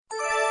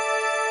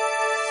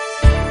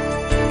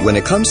When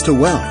it comes to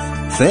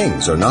wealth,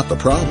 things are not the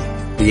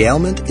problem. The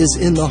ailment is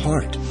in the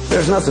heart.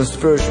 There's nothing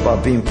spiritual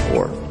about being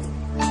poor.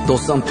 Though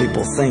some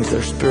people think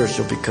they're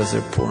spiritual because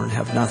they're poor and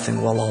have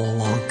nothing, while all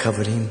along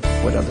coveting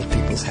what other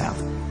people's have.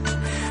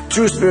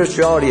 True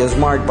spirituality is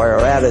marked by our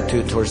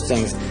attitude towards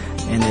things.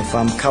 And if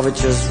I'm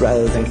covetous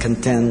rather than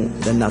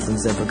content, then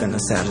nothing's ever going to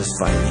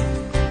satisfy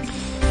me.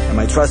 Am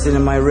I trusting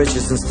in my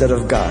riches instead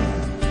of God?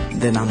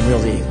 Then I'm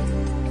really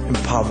in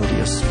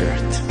poverty of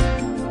spirit.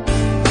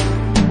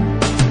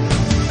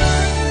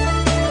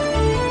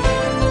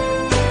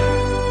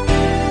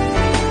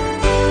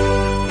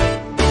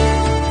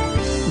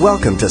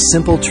 Welcome to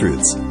Simple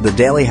Truths, the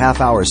daily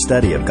half-hour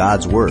study of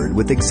God's Word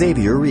with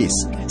Xavier Reese,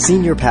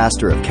 Senior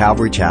Pastor of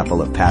Calvary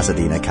Chapel of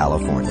Pasadena,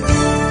 California.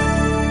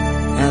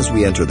 As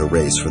we enter the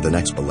race for the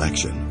next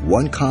election,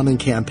 one common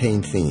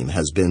campaign theme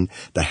has been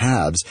the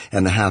haves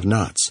and the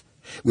have-nots,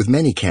 with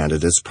many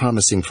candidates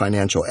promising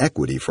financial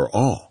equity for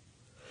all.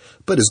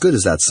 But as good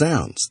as that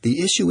sounds,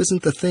 the issue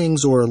isn't the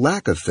things or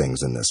lack of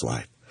things in this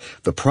life.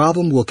 The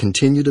problem will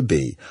continue to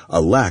be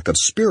a lack of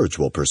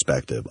spiritual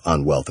perspective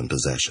on wealth and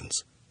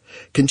possessions.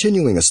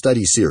 Continuing a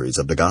study series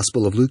of the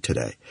Gospel of Luke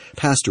today,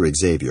 Pastor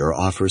Xavier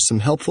offers some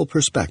helpful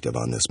perspective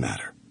on this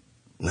matter.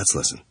 Let's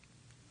listen.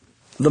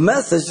 The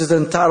message is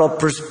entitled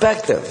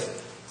Perspective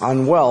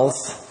on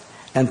Wealth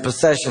and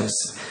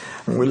Possessions.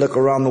 When we look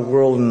around the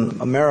world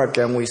in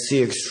America and we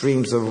see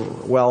extremes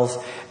of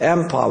wealth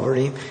and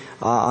poverty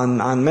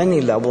on many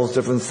levels,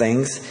 different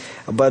things.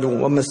 But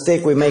a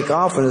mistake we make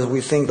often is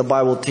we think the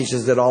Bible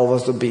teaches that all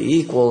of us will be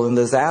equal in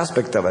this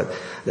aspect of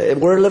it.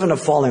 We're living in a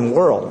fallen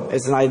world.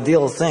 It's an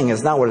ideal thing.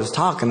 It's not what it's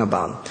talking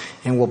about.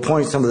 And we'll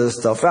point some of this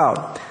stuff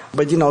out.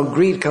 But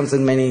greed comes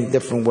in many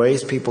different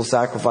ways. People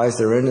sacrifice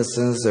their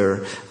innocence,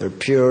 their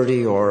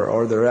purity,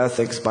 or their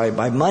ethics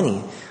by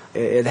money.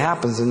 It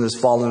happens in this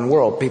fallen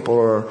world.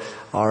 People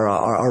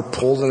are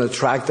pulled and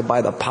attracted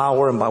by the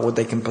power and by what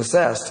they can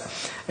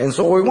possess. And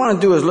so what we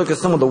want to do is look at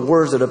some of the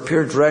words that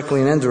appear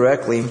directly and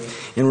indirectly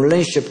in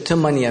relationship to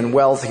money and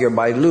wealth here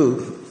by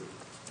Luke,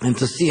 and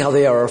to see how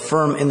they are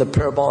affirmed in the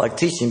parabolic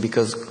teaching,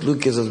 because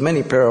Luke gives us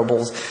many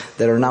parables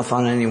that are not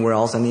found anywhere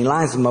else, and he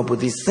lines them up with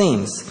these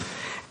themes.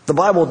 The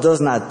Bible does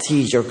not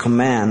teach or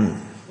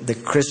command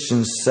that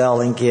Christians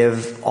sell and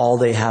give all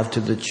they have to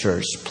the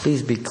church.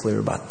 Please be clear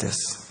about this.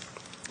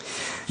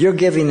 Your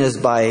giving is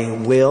by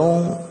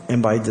will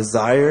and by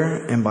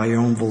desire and by your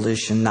own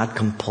volition, not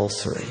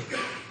compulsory.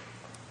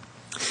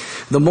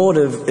 The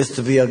motive is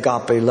to be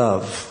agape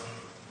love.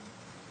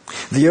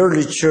 The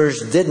early church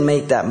did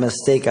make that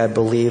mistake, I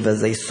believe,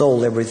 as they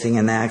sold everything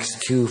in Acts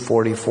 2,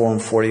 44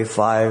 and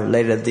 45,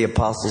 laid at the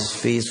apostles'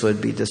 feet so it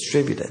would be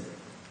distributed.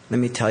 Let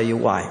me tell you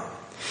why.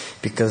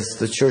 Because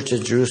the church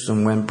at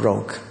Jerusalem went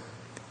broke,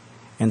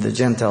 and the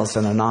Gentiles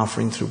sent an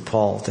offering through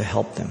Paul to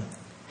help them.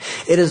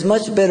 It is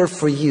much better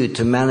for you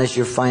to manage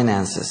your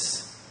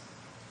finances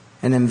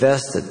and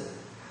invest it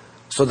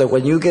so that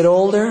when you get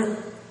older,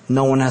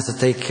 no one has to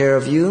take care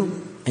of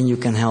you and you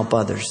can help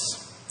others.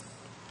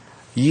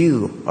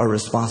 You are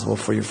responsible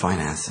for your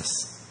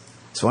finances.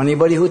 So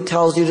anybody who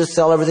tells you to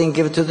sell everything,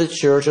 give it to the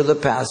church or the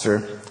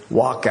pastor,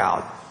 walk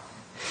out.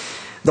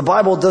 The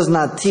Bible does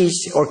not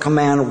teach or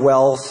command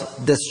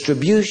wealth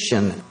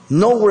distribution.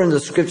 Nowhere in the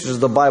scriptures does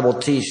the Bible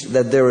teach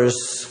that there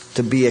is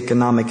to be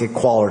economic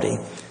equality,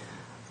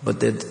 but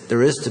that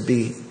there is to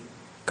be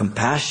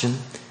compassion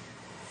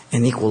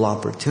and equal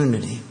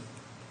opportunity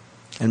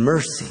and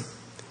mercy.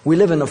 We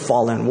live in a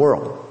fallen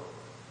world.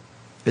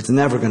 It's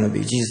never going to be.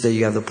 Jesus said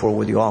you have the poor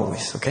with you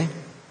always, okay?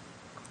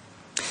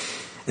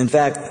 In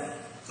fact,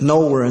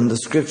 nowhere in the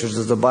scriptures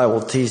does the Bible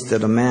teach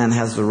that a man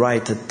has the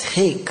right to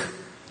take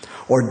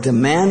or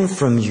demand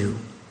from you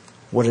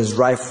what is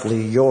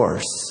rightfully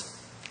yours.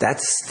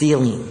 That's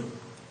stealing,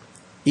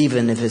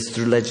 even if it's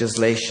through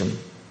legislation.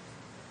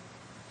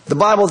 The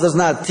Bible does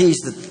not teach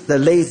that the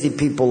lazy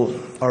people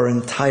are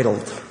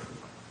entitled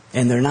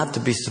and they're not to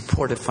be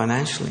supported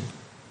financially.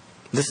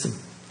 Listen.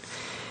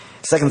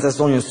 2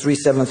 Thessalonians 3,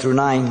 7 through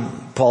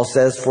 9, Paul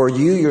says, "For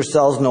you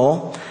yourselves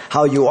know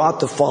how you ought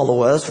to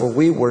follow us, for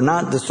we were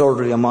not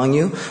disorderly among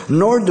you,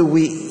 nor do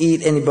we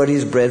eat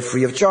anybody's bread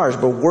free of charge,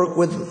 but work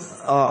with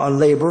on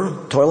labor,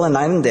 toil and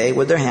night and day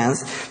with their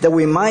hands, that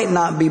we might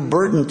not be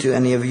burdened to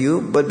any of you,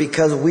 but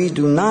because we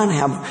do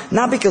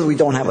not because we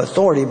don't have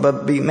authority,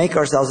 but make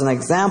ourselves an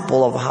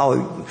example of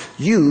how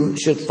you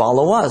should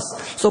follow us."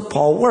 So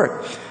Paul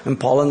worked. And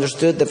Paul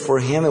understood that for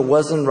him it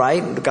wasn't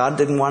right. God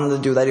didn't want him to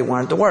do that. He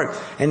wanted to work.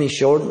 And he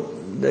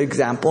showed the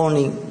example and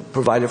he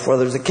provided for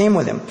others that came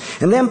with him.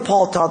 And then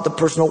Paul taught the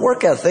personal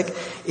work ethic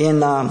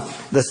in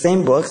the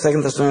same book,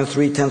 2 Thessalonians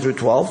 3, 10 through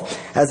 12,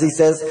 as he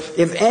says,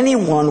 "If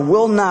anyone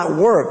will not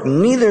work,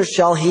 neither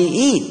shall he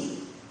eat."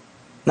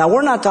 Now,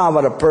 we're not talking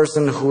about a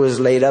person who is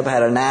laid up,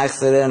 had an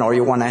accident, or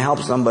you want to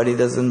help somebody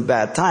that's in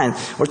bad times.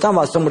 We're talking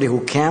about somebody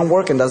who can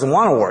work and doesn't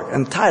want to work,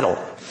 entitled.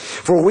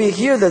 "For we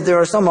hear that there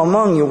are some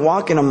among you,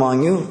 walking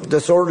among you,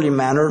 disorderly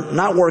manner,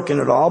 not working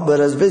at all, but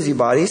as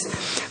busybodies.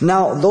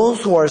 Now,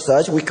 those who are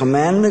such, we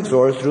command and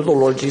exhort through the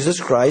Lord Jesus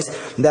Christ,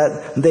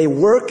 that they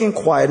work in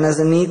quietness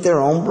and eat their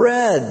own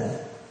bread."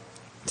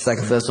 2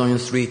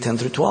 Thessalonians 3, 10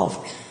 through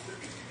 12.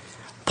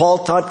 Paul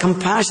taught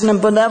compassion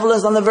and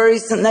benevolence on the very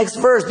next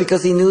verse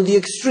because he knew the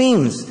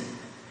extremes.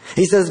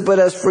 He says, but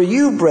as for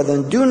you,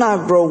 brethren, do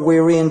not grow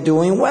weary in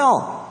doing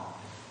well.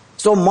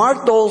 So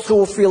mark those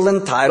who feel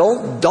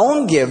entitled.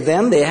 Don't give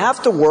them. They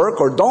have to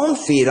work, or don't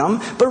feed them.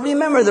 But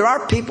remember, there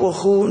are people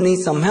who need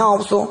some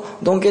help, so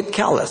don't get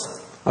callous.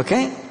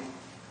 Okay?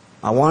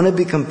 I want to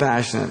be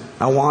compassionate.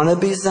 I want to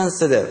be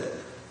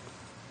sensitive.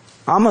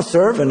 I'm a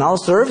servant. I'll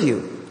serve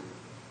you.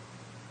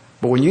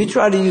 But when you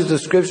try to use the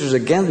scriptures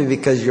against me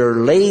because you're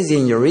lazy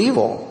and you're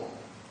evil,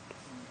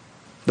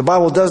 the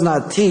Bible does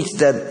not teach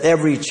that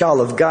every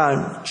child of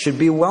God should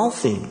be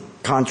wealthy,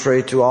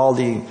 contrary to all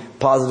the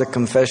positive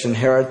confession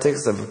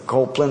heretics of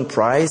Copeland,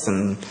 Price,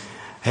 and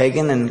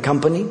Hagen and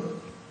company.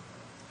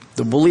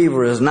 The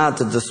believer is not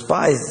to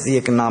despise the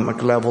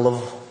economic level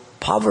of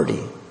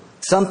poverty.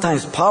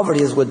 Sometimes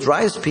poverty is what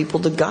drives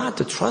people to God,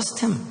 to trust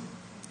Him.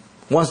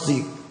 Once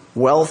the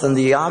wealth and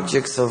the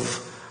objects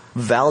of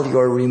value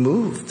are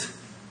removed.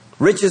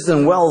 Riches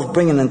and wealth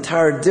bring an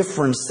entire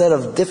different set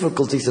of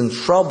difficulties and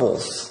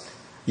troubles.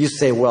 You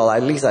say, well,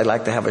 at least I'd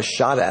like to have a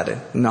shot at it.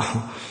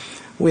 No,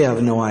 we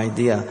have no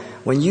idea.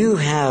 When you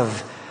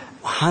have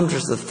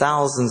hundreds of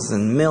thousands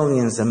and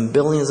millions and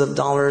billions of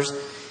dollars,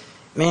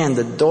 man,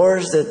 the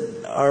doors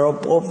that are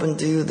open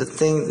to you,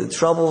 the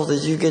troubles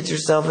that you get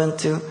yourself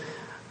into,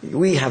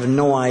 we have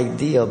no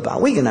idea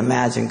about. We can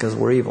imagine because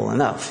we're evil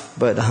enough.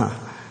 But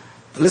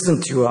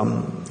listen to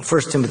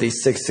 1 Timothy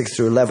 6, 6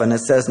 through 11. It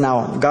says,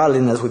 now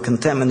godliness with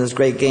contentment is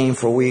great gain,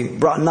 for we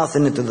brought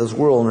nothing into this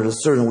world, and it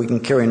is certain we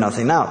can carry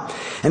nothing out.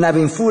 And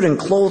having food and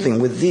clothing,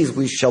 with these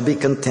we shall be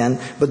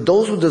content. But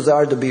those who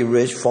desire to be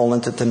rich fall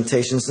into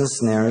temptations and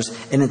snares,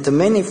 and into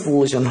many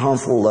foolish and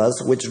harmful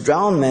lusts, which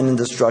drown men in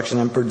destruction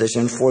and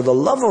perdition. For the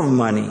love of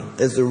money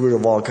is the root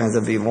of all kinds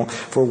of evil,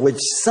 for which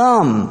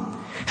some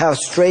have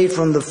strayed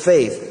from the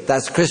faith.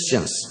 That's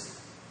Christians.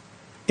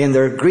 In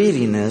their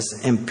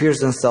greediness, and pierce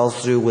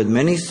themselves through with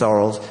many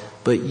sorrows.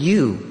 But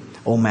you,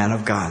 O man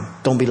of God,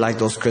 don't be like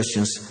those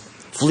Christians.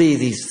 Flee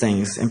these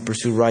things and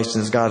pursue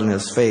righteousness,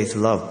 godliness, faith,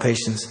 love,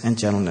 patience, and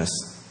gentleness.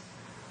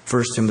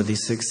 1 Timothy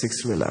 6,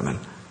 6 through 11.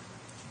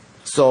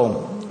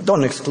 So,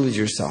 don't exclude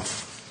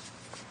yourself.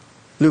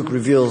 Luke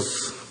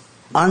reveals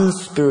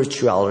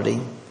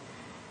unspirituality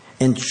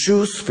and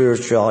true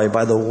spirituality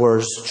by the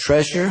words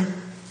treasure,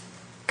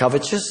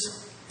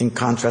 covetous, in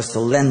contrast to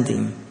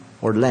lending,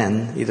 or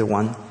lend, either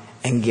one,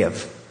 and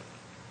give.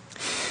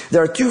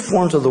 There are two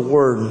forms of the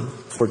word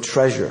for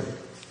treasure.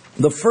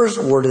 The first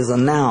word is a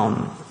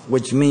noun,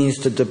 which means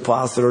to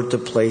deposit or to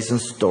place in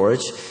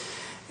storage,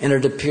 and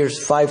it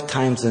appears 5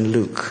 times in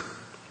Luke.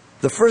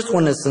 The first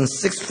one is in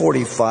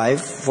 6:45,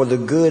 for the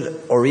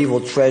good or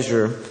evil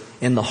treasure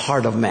in the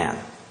heart of man.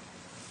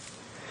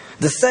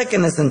 The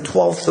second is in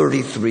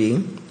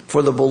 12:33,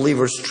 for the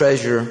believer's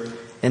treasure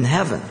in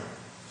heaven.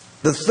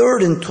 The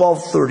third in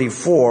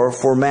 12:34,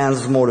 for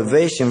man's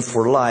motivation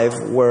for life,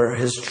 where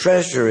his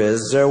treasure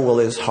is, there will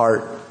his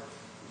heart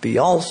be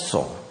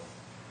also.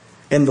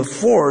 And the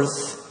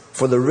fourth,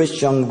 for the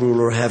rich young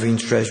ruler having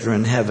treasure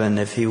in heaven,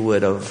 if he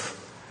would have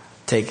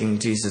taken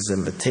Jesus'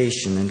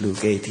 invitation in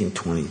Luke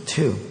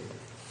 18:22.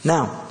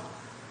 Now,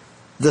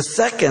 the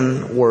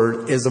second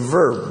word is a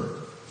verb,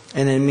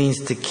 and it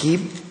means to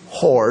keep,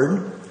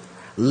 hoard,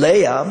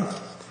 lay up,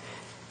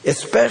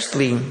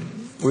 especially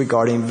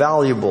regarding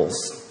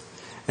valuables.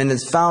 And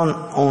it's found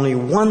only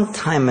one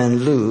time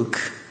in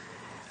Luke,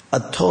 a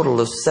total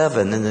of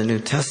 7 in the New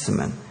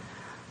Testament.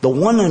 The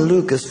one in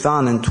Luke is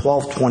found in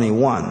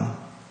 12:21,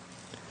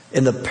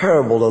 in the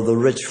parable of the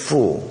rich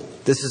fool.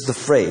 This is the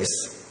phrase,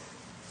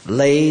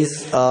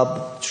 lays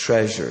up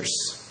treasures.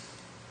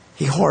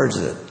 He hoards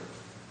it.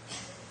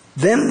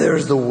 Then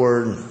there's the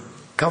word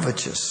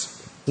covetous,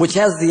 which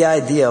has the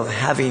idea of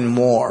having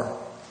more,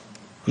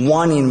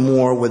 wanting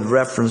more with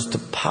reference to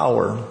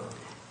power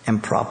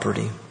and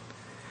property.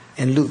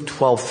 In Luke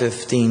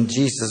 12:15,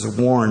 Jesus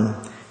warned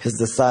his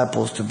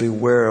disciples to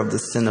beware of the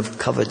sin of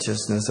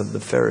covetousness of the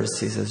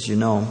Pharisees, as you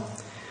know.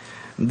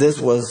 This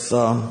was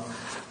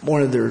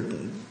one of their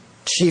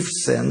chief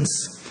sins.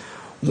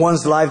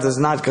 One's life does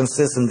not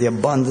consist in the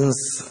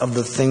abundance of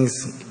the things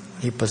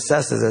he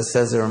possesses, as it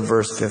says there in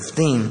verse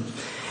 15.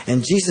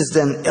 And Jesus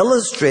then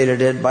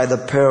illustrated it by the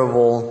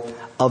parable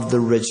of the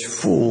rich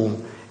fool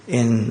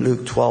in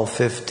Luke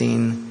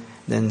 12:15,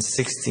 then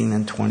 16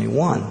 and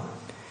 21.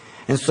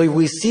 And so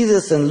we see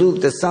this in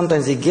Luke, that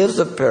sometimes he gives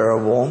a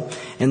parable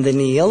and then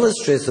he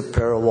illustrates the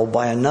parable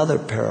by another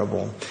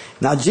parable.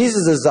 Now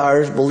Jesus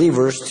desires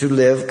believers to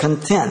live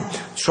content,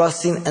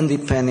 trusting and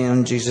depending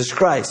on Jesus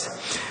Christ.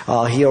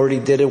 He already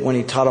did it when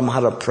he taught them how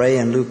to pray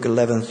in Luke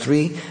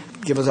 11:3.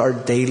 Give us our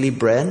daily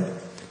bread,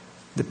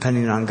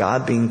 depending on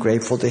God, being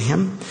grateful to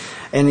Him.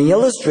 And he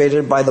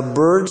illustrated by the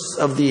birds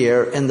of the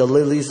air and the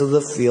lilies of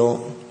the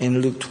field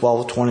in Luke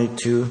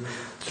 12:22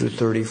 through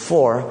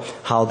 34,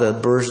 how the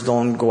birds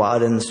don't go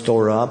out and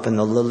store up, and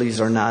the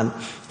lilies are not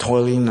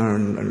toiling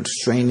or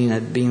straining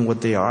at being what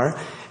they are.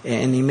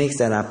 And he makes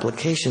that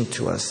application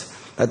to us.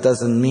 That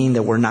doesn't mean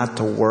that we're not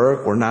to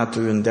work, we're not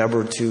to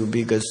endeavor to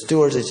be good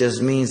stewards. It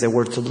just means that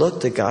we're to look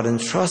to God and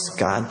trust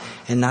God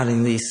and not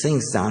in these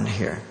things down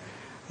here.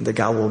 That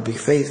God will be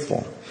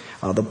faithful.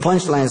 The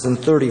punchline is in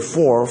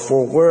 34,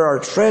 for where our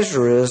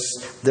treasure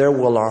is, there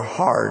will our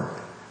heart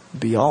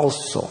be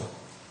also.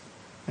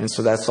 And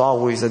so that's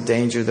always a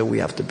danger that we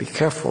have to be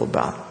careful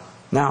about.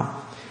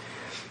 Now,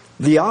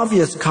 the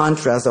obvious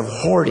contrast of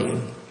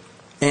hoarding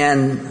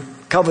and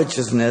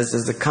covetousness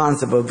is the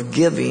concept of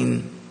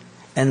giving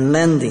and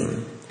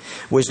lending,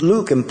 which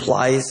Luke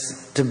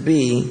implies to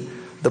be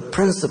the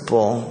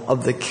principle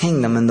of the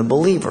kingdom and the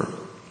believer.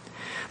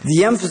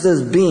 The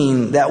emphasis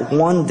being that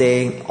one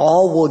day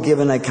all will give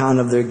an account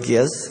of their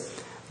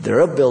gifts, their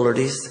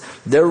abilities,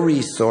 their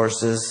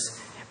resources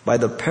by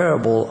the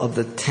parable of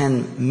the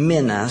 10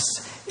 minas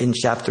in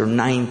chapter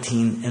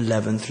 19,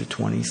 11 through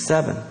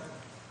 27.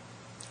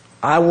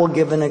 I will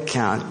give an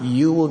account,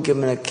 you will give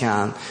an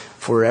account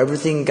for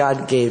everything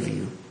God gave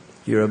you.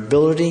 Your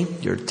ability,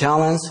 your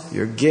talents,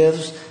 your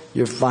gifts,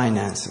 your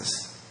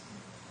finances.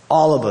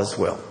 All of us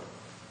will.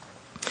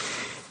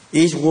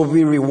 Each will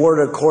be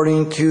rewarded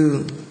according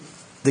to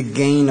the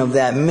gain of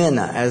that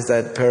mina, as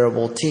that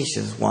parable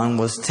teaches. One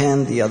was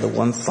 10, the other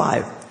one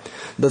 5.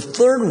 The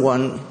third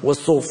one was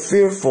so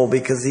fearful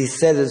because he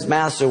said his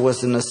master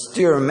was an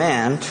austere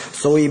man,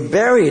 so he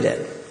buried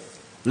it.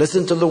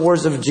 Listen to the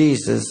words of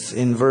Jesus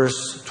in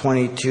verse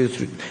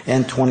 22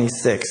 and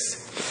 26.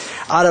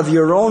 Out of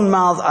your own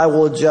mouth I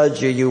will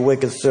judge you, you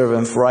wicked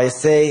servant, for I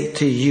say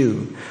to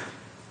you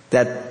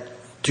that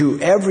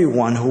to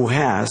everyone who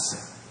has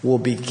will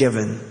be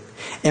given,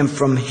 and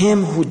from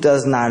him who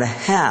does not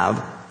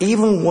have,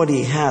 even what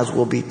he has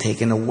will be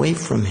taken away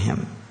from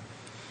him.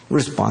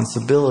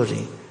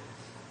 Responsibility.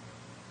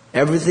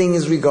 Everything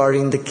is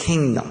regarding the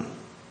kingdom.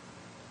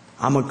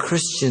 I'm a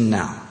Christian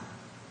now,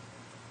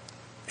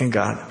 and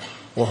God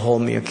will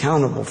hold me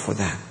accountable for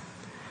that.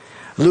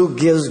 Luke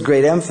gives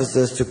great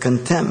emphasis to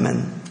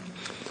contentment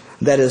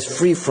that is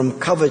free from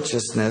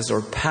covetousness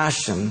or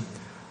passion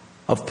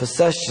of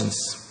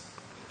possessions.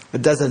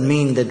 It doesn't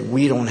mean that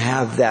we don't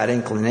have that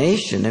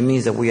inclination. It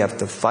means that we have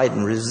to fight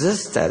and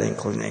resist that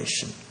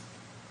inclination.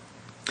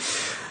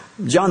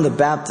 John the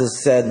Baptist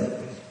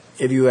said,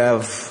 if you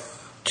have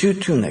 2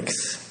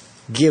 tunics,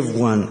 give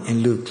one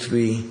in Luke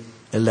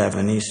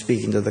 3:11. He's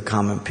speaking to the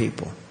common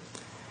people.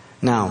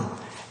 Now,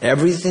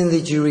 everything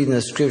that you read in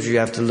the scripture, you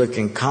have to look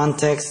in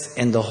context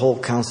and the whole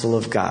counsel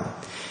of God.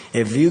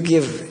 If you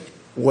give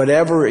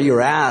whatever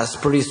you're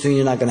asked, pretty soon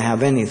you're not going to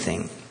have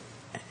anything.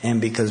 And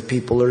because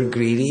people are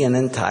greedy and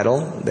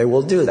entitled, they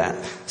will do that.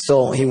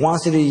 So he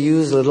wants you to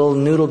use a little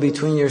noodle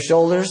between your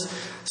shoulders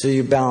so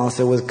you balance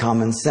it with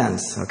common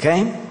sense.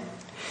 Okay?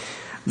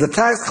 The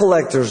tax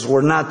collectors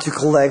were not to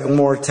collect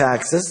more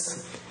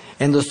taxes,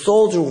 and the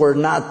soldiers were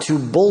not to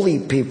bully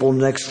people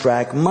and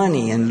extract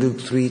money in Luke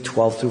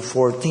 3:12 through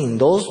 14.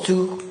 Those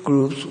two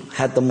groups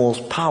had the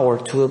most power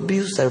to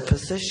abuse their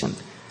position.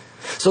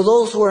 So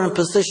those who are in a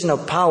position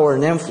of power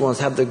and influence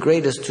have the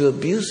greatest to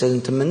abuse it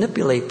and to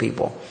manipulate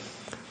people.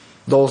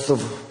 Those of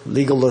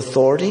legal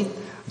authority,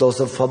 those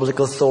of public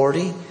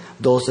authority,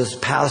 those as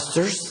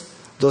pastors,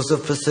 those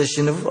of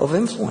position of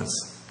influence.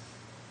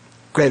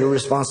 Greater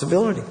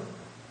responsibility.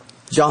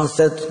 John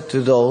said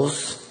to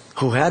those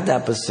who had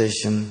that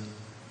position,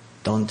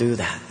 don't do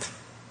that.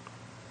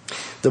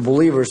 The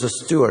believer is a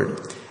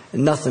steward,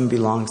 and nothing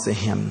belongs to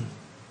him.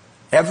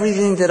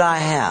 Everything that I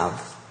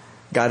have,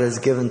 God has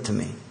given to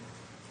me.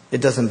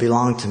 It doesn't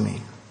belong to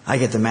me. I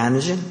get to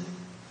manage it.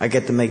 I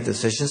get to make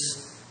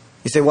decisions.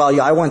 You say, well,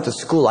 yeah, I went to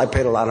school. I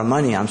paid a lot of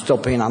money. I'm still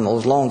paying on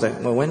those loans.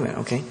 Well, wait a minute,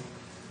 okay.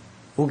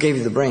 Who gave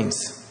you the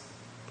brains?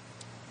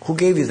 Who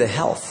gave you the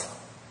health?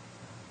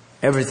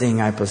 Everything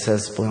I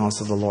possess belongs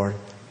to the Lord.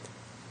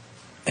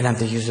 And I'm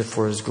to use it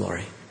for His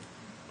glory.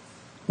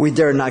 We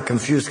dare not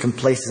confuse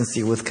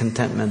complacency with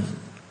contentment.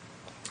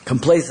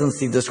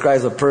 Complacency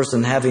describes a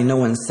person having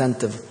no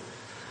incentive,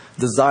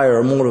 desire,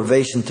 or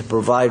motivation to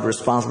provide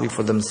responsibly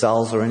for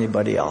themselves or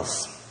anybody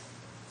else.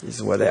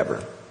 It's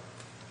whatever.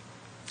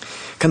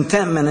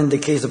 Contentment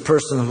indicates a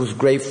person who's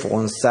grateful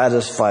and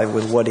satisfied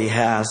with what he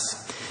has,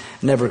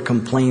 never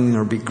complaining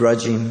or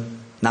begrudging,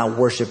 not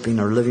worshiping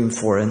or living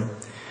for it,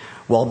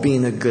 while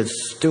being a good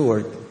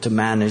steward to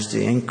manage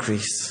the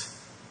increase,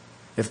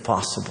 if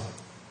possible.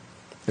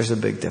 There's a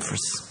big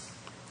difference.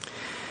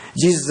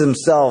 Jesus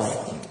himself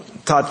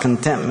taught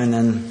contentment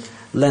and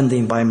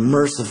lending by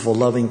merciful,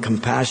 loving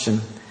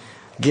compassion.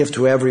 Give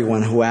to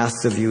everyone who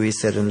asks of you, he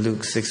said in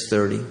Luke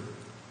 6:30.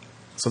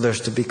 So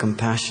there's to be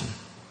compassion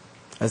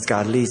as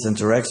God leads and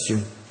directs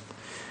you.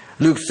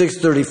 Luke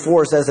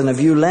 6:34 says, and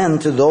if you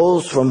lend to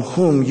those from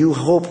whom you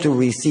hope to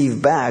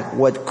receive back,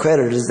 what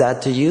credit is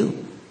that to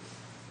you?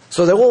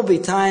 So there will be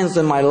times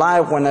in my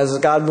life when, as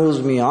God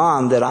moves me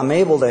on, that I'm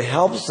able to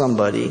help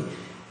somebody,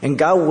 and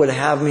God would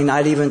have me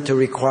not even to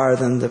require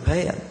them to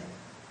pay it.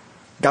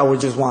 God would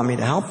just want me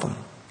to help them.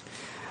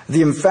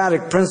 The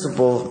emphatic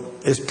principle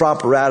is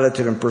proper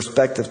attitude and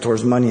perspective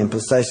towards money and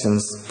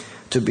possessions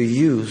to be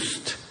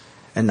used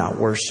and not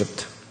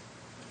worshipped.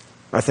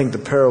 I think the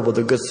parable of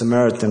the Good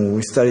Samaritan, when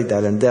we studied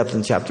that in depth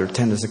in chapter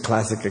 10, is a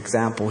classic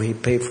example. He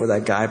paid for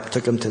that guy,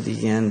 took him to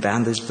the inn,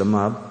 bandaged him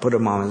up, put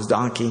him on his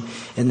donkey,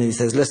 and then he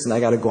says, listen,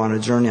 I got to go on a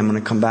journey. I'm going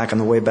to come back on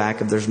the way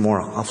back. If there's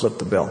more, I'll flip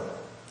the bill.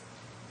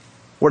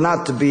 We're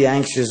not to be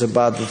anxious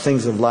about the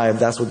things of life.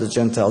 That's what the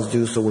Gentiles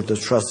do, so we're to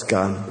trust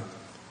God.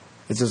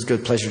 It's His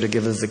good pleasure to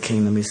give us the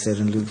kingdom, He said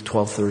in Luke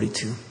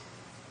 12:32.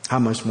 How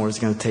much more is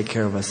He going to take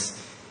care of us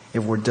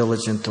if we're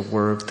diligent to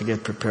work, to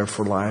get prepared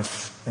for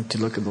life, and to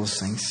look at those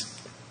things?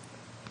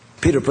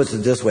 Peter puts it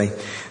this way.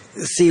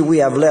 See, we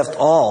have left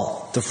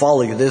all to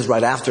follow you. This is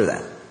right after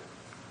that.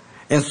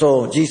 And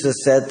so Jesus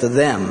said to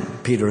them,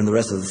 Peter and the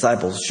rest of the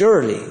disciples,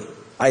 surely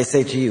I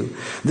say to you,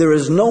 there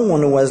is no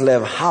one who has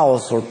left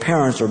house or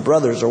parents or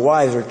brothers or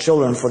wives or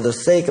children for the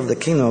sake of the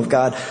kingdom of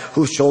God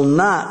who shall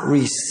not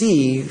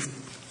receive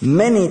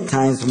many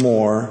times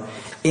more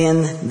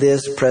in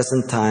this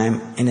present time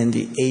and in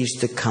the age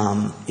to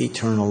come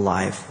eternal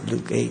life.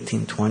 Luke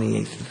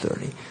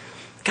 18:28-30.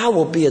 God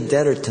will be a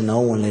debtor to no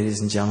one, ladies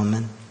and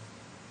gentlemen.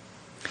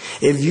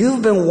 If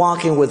you've been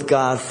walking with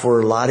God for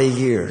a lot of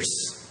years,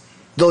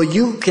 though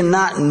you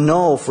cannot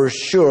know for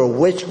sure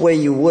which way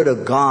you would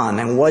have gone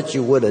and what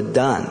you would have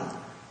done,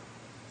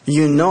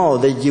 you know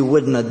that you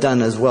wouldn't have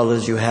done as well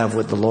as you have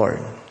with the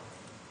Lord.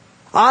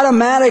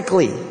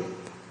 Automatically,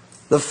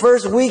 the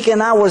first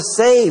weekend I was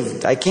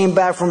saved. I came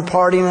back from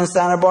partying in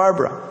Santa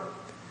Barbara.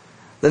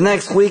 The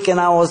next weekend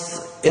I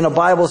was in a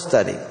Bible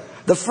study.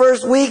 The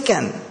first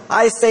weekend,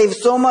 I saved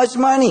so much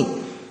money.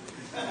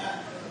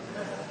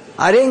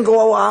 I didn't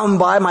go out and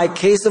buy my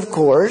case of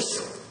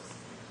Coors.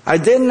 I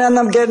didn't end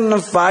up getting in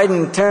a fight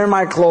and tearing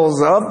my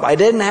clothes up. I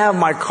didn't have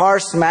my car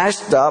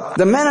smashed up.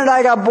 The minute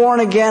I got born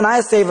again,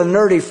 I saved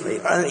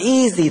an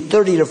easy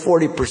 30 to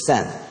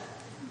 40%.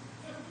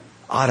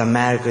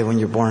 Automatically, when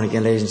you're born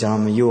again, ladies and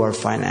gentlemen, you are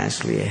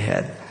financially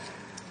ahead.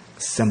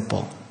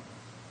 Simple.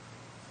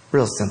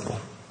 Real simple.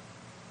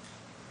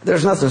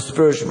 There's nothing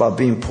spiritual about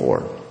being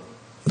poor.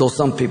 Though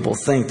some people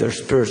think they're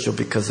spiritual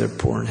because they're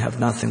poor and have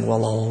nothing,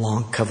 while all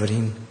along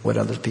coveting what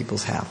other people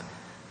have.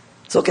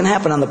 So it can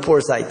happen on the poor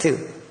side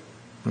too.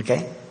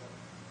 Okay?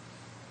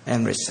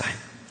 And rich side.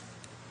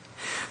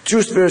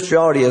 True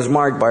spirituality is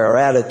marked by our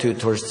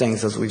attitude towards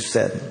things, as we've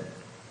said.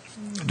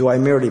 Do I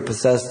merely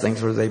possess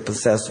things or do they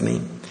possess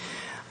me?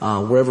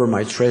 Wherever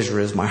my treasure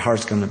is, my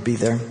heart's going to be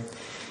there.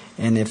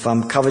 And if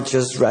I'm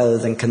covetous rather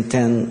than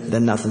content,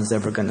 then nothing's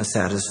ever going to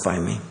satisfy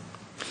me.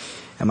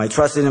 Am I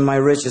trusting in my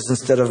riches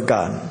instead of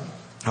God?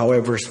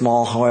 However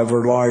small,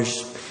 however large,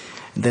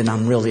 then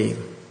I'm really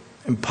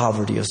in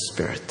poverty of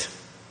spirit.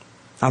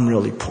 I'm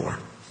really poor.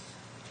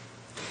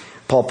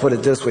 Paul put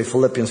it this way,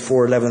 Philippians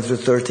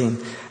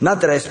 4:11-13.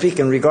 Not that I speak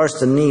in regards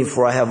to need,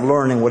 for I have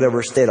learned in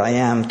whatever state I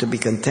am to be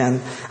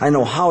content. I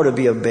know how to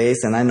be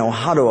abased, and I know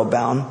how to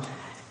abound.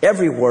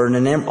 Everywhere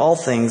and in all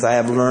things I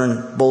have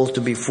learned both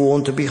to be full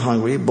and to be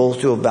hungry, both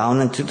to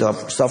abound and to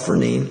suffer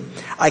need.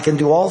 I can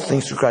do all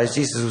things through Christ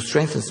Jesus who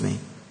strengthens me.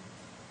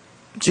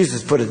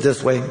 Jesus put it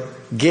this way,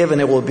 give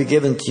and it will be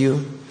given to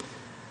you.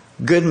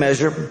 Good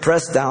measure,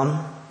 pressed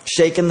down,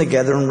 shaken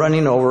together and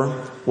running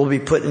over will be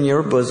put in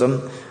your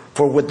bosom.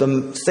 For with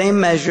the same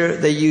measure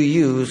that you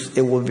use,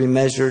 it will be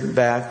measured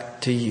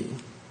back to you.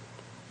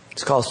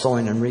 It's called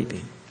sowing and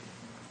reaping.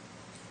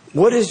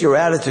 What is your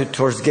attitude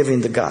towards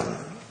giving to God?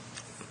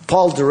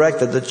 Paul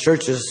directed the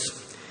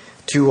churches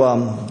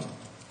to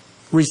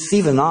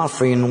receive an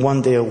offering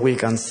one day a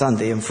week on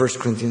Sunday in 1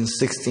 Corinthians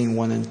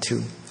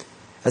 16:1-2,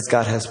 as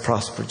God has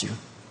prospered you.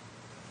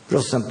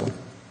 Real simple.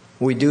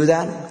 We do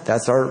that.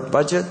 That's our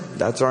budget.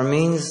 That's our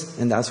means.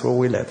 And that's where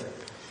we live.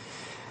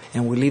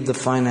 And we leave the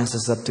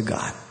finances up to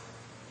God.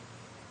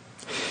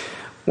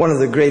 One of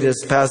the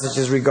greatest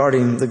passages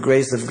regarding the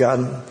grace of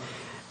God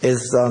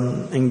is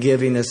in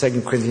giving is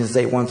 2 Corinthians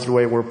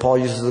 8:1-8, where Paul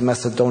uses the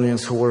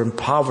Macedonians who were in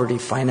poverty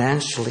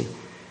financially.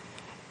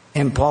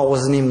 And Paul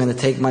wasn't even going to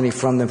take money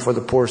from them for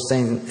the poor,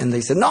 saying, and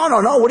they said, no,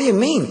 what do you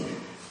mean?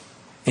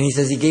 And he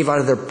says he gave out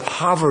of their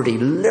poverty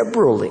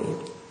liberally.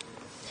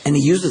 And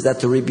he uses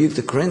that to rebuke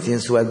the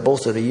Corinthians who had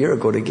boasted a year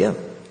ago to give.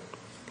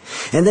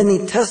 And then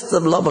he tests the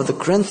love of the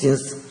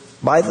Corinthians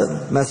by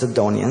the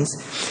Macedonians.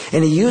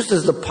 And he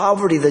uses the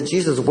poverty that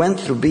Jesus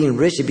went through being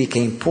rich. He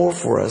became poor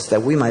for us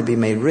that we might be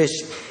made rich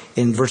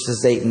in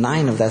verses 8 and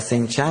 9 of that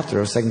same chapter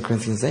of 2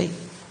 Corinthians 8.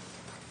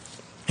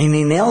 And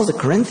he nails the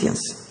Corinthians.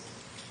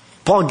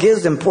 Paul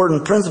gives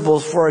important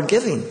principles for our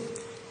giving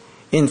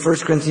in 1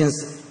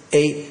 Corinthians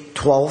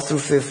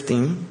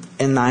 8:12-15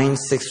 and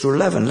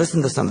 9:6-11.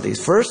 Listen to some of these.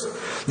 First,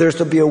 there's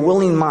to be a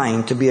willing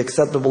mind to be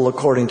acceptable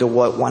according to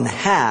what one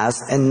has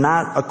and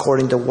not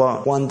according to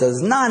what one does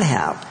not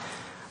have.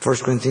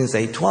 1 Corinthians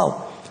 8:12.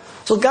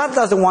 So God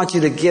doesn't want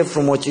you to give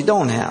from what you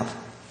don't have,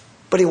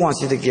 but He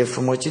wants you to give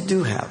from what you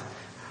do have.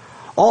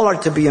 All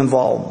are to be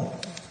involved.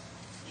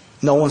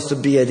 No one's to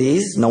be at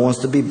ease. No one's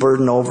to be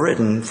burdened over it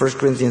in 1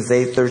 Corinthians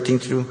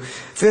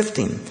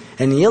 8:13-15.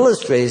 And he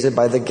illustrates it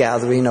by the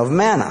gathering of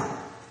manna.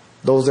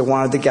 Those that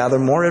wanted to gather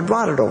more had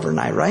brought it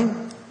overnight, right?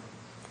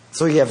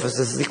 So he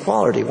emphasizes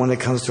equality when it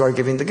comes to our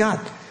giving to God,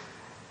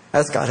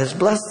 as God has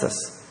blessed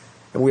us.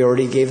 We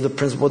already gave the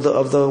principle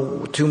of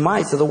the 2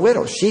 mites of the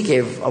widow. She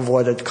gave of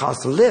what it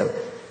cost to live.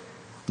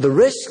 The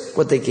rich,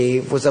 what they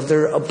gave was of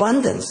their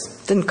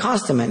abundance. It didn't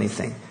cost them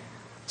anything.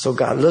 So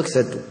God looks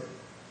at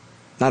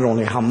not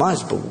only how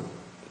much, but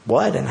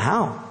what and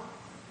how.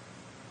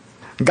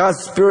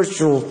 God's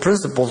spiritual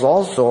principles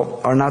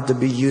also are not to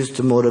be used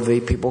to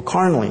motivate people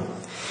carnally.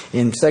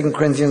 In 2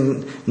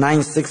 Corinthians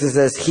 9:6 it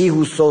says, he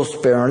who sows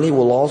sparingly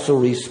will also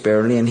reap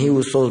sparingly, and he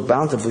who sows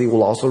bountifully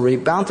will also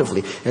reap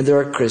bountifully. And there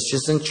are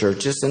Christians and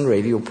churches and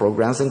radio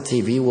programs and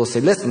TV who will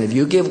say, listen, if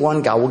you give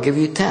 1, God will give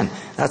you 10.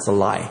 That's a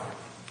lie.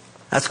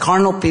 That's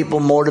carnal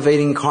people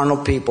motivating carnal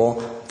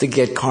people to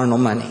get carnal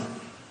money.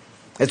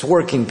 It's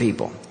working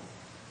people.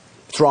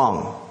 It's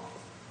wrong.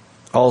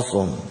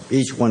 Also,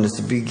 each one is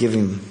to be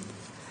giving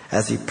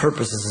as he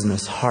purposes in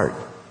his heart,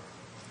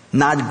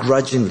 not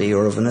grudgingly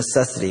or of a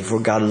necessity, for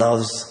God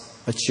loves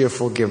a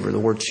cheerful giver. The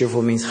word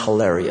cheerful means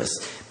hilarious.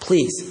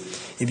 Please,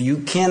 if you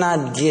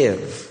cannot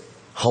give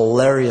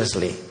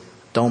hilariously,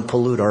 don't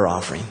pollute our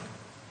offering.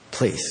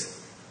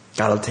 Please.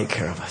 God will take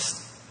care of us.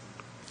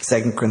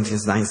 2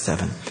 Corinthians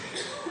 9:7.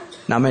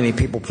 Now many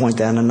people point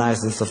to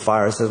Ananias and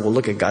Sapphira and says, well,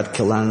 look at God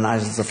killed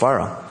Ananias and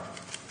Sapphira.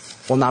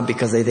 Well, not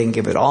because they didn't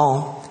give it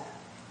all,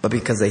 but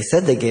because they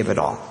said they gave it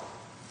all.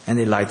 And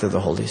they lied to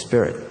the Holy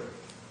Spirit.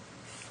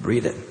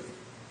 Read it.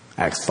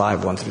 Acts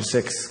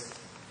 5:1-6.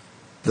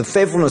 The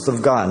faithfulness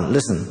of God,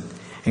 listen,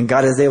 and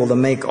God is able to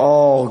make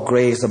all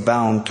grace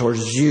abound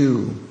towards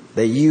you,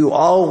 that you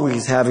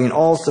always having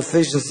all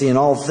sufficiency in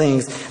all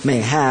things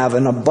may have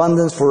an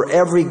abundance for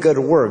every good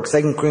work.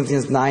 2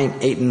 Corinthians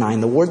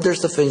 9:8-9. The word there,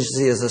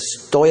 sufficiency, is a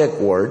Stoic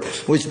word,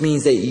 which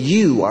means that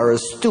you are a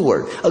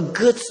steward, a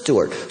good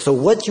steward. So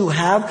what you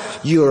have,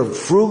 you're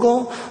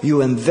frugal, you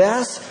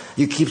invest,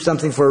 you keep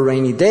something for a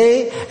rainy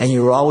day, and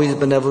you're always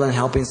benevolent,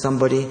 helping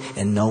somebody,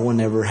 and no one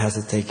ever has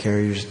to take care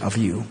of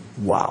you.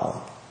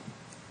 Wow.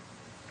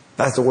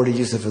 That's the word he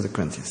uses for the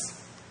Corinthians.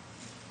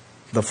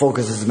 The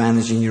focus is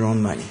managing your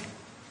own money.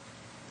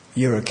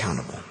 You're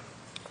accountable.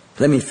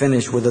 Let me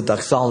finish with the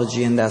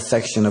doxology in that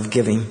section of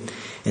giving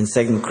in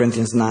 2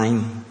 Corinthians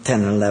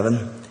 9:10 and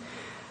 11.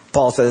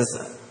 Paul says,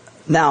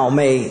 now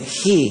may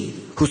he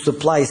who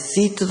supplies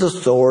seed to the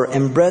sower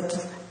and bread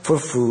for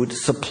food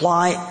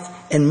supply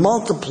and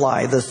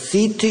multiply the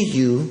seed to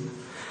you,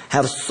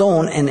 have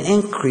sown and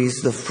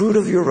increased the fruit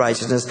of your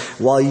righteousness,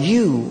 while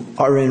you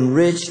are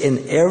enriched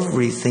in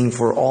everything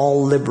for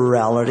all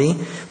liberality,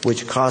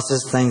 which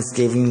causes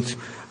thanksgiving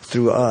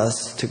through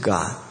us to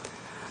God.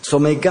 So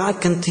may God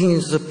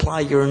continue to supply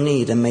your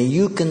need, and may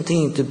you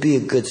continue to be a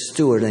good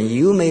steward, and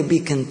you may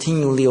be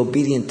continually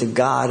obedient to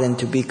God and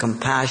to be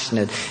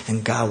compassionate,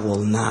 and God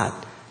will not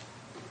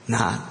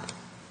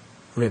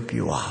rip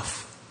you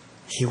off.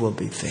 He will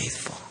be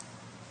faithful.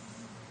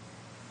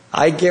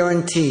 I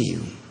guarantee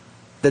you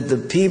that the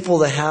people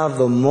that have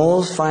the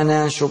most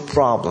financial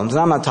problems,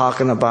 and I'm not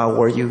talking about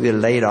where you get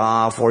laid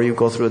off or you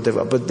go through a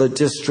difficult, but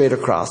just straight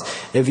across.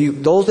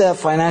 Those that have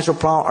financial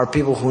problems are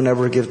people who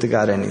never give to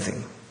God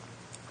anything.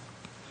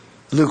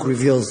 Luke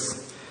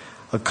reveals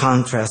a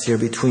contrast here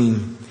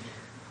between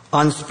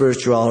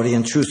unspirituality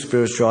and true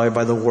spirituality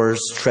by the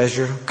words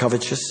treasure,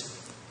 covetous,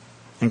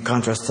 in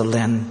contrast to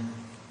lend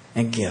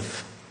and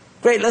give.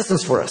 Great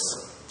lessons for us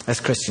as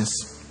Christians.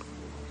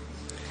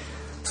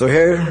 So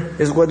here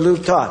is what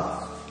Luke taught.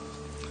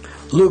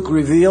 Luke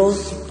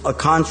reveals a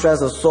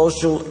contrast of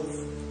social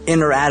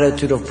inner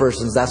attitude of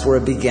persons. That's where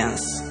it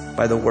begins,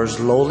 by the words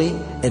lowly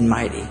and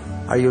mighty.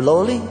 Are you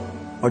lowly,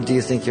 or do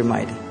you think you're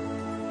mighty?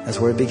 That's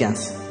where it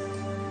begins.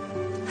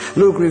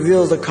 Luke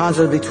reveals the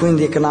contrast between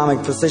the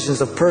economic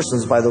positions of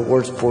persons by the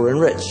words poor and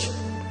rich.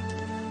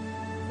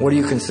 What do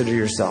you consider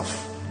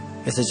yourself?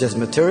 Is it just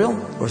material,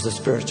 or is it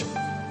spiritual?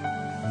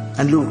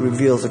 And Luke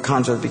reveals the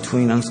contrast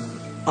between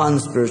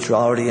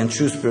unspirituality and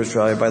true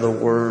spirituality by the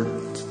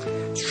words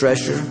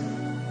treasure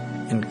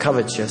and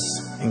covetous,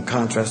 in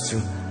contrast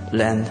to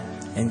lend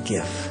and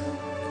give.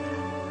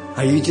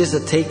 Are you just a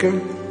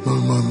taker?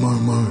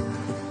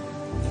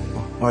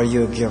 Or are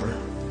you a giver?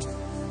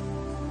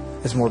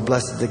 It's more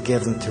blessed to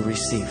give than to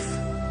receive.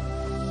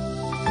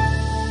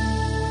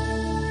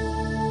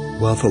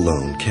 Wealth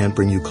alone can't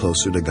bring you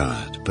closer to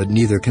God, but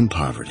neither can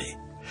poverty.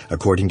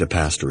 According to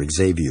Pastor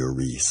Xavier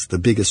Reese, the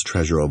biggest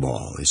treasure of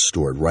all is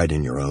stored right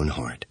in your own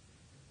heart.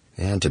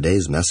 And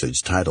today's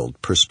message,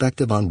 titled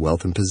Perspective on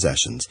Wealth and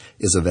Possessions,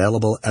 is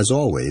available as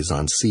always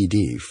on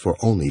CD for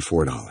only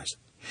 $4.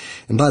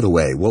 And by the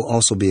way, we'll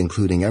also be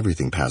including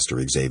everything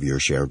Pastor Xavier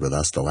shared with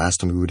us the last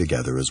time we were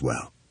together as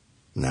well.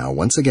 Now,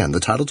 once again, the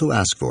title to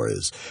ask for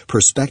is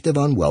Perspective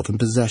on Wealth and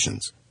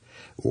Possessions,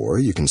 or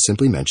you can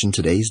simply mention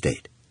today's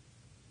date.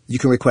 You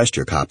can request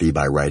your copy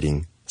by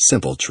writing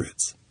Simple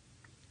Truths,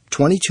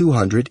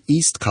 2200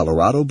 East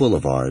Colorado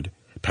Boulevard,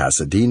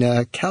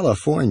 Pasadena,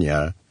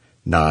 California,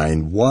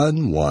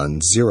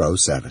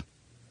 91107.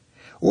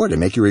 Or to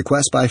make your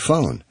request by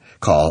phone,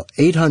 call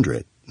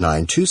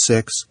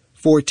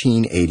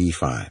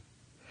 800-926-1485.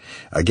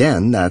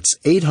 Again, that's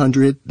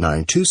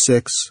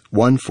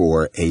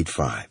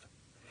 800-926-1485.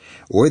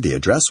 Or the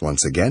address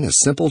once again is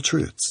Simple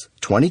Truths,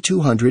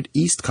 2200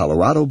 East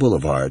Colorado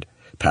Boulevard,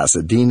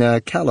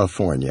 Pasadena,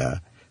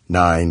 California,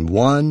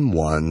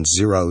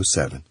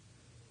 91107.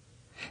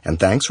 And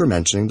thanks for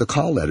mentioning the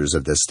call letters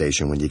of this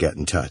station when you get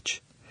in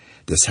touch.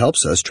 This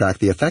helps us track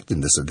the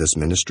effectiveness of this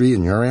ministry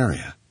in your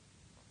area.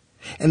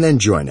 And then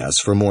join us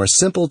for more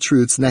Simple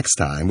Truths next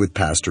time with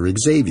Pastor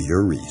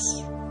Xavier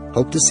Reese.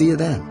 Hope to see you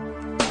then.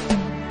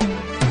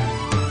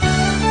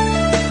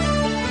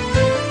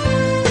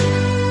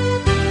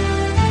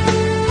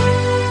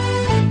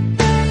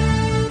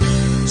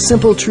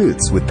 Simple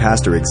Truths with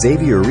Pastor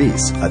Xavier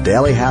Reese, a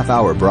daily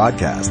half-hour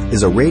broadcast,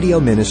 is a radio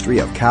ministry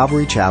of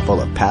Calvary Chapel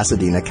of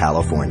Pasadena,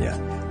 California.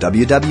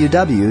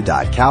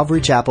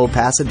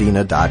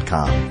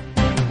 www.calvarychapelpasadena.com.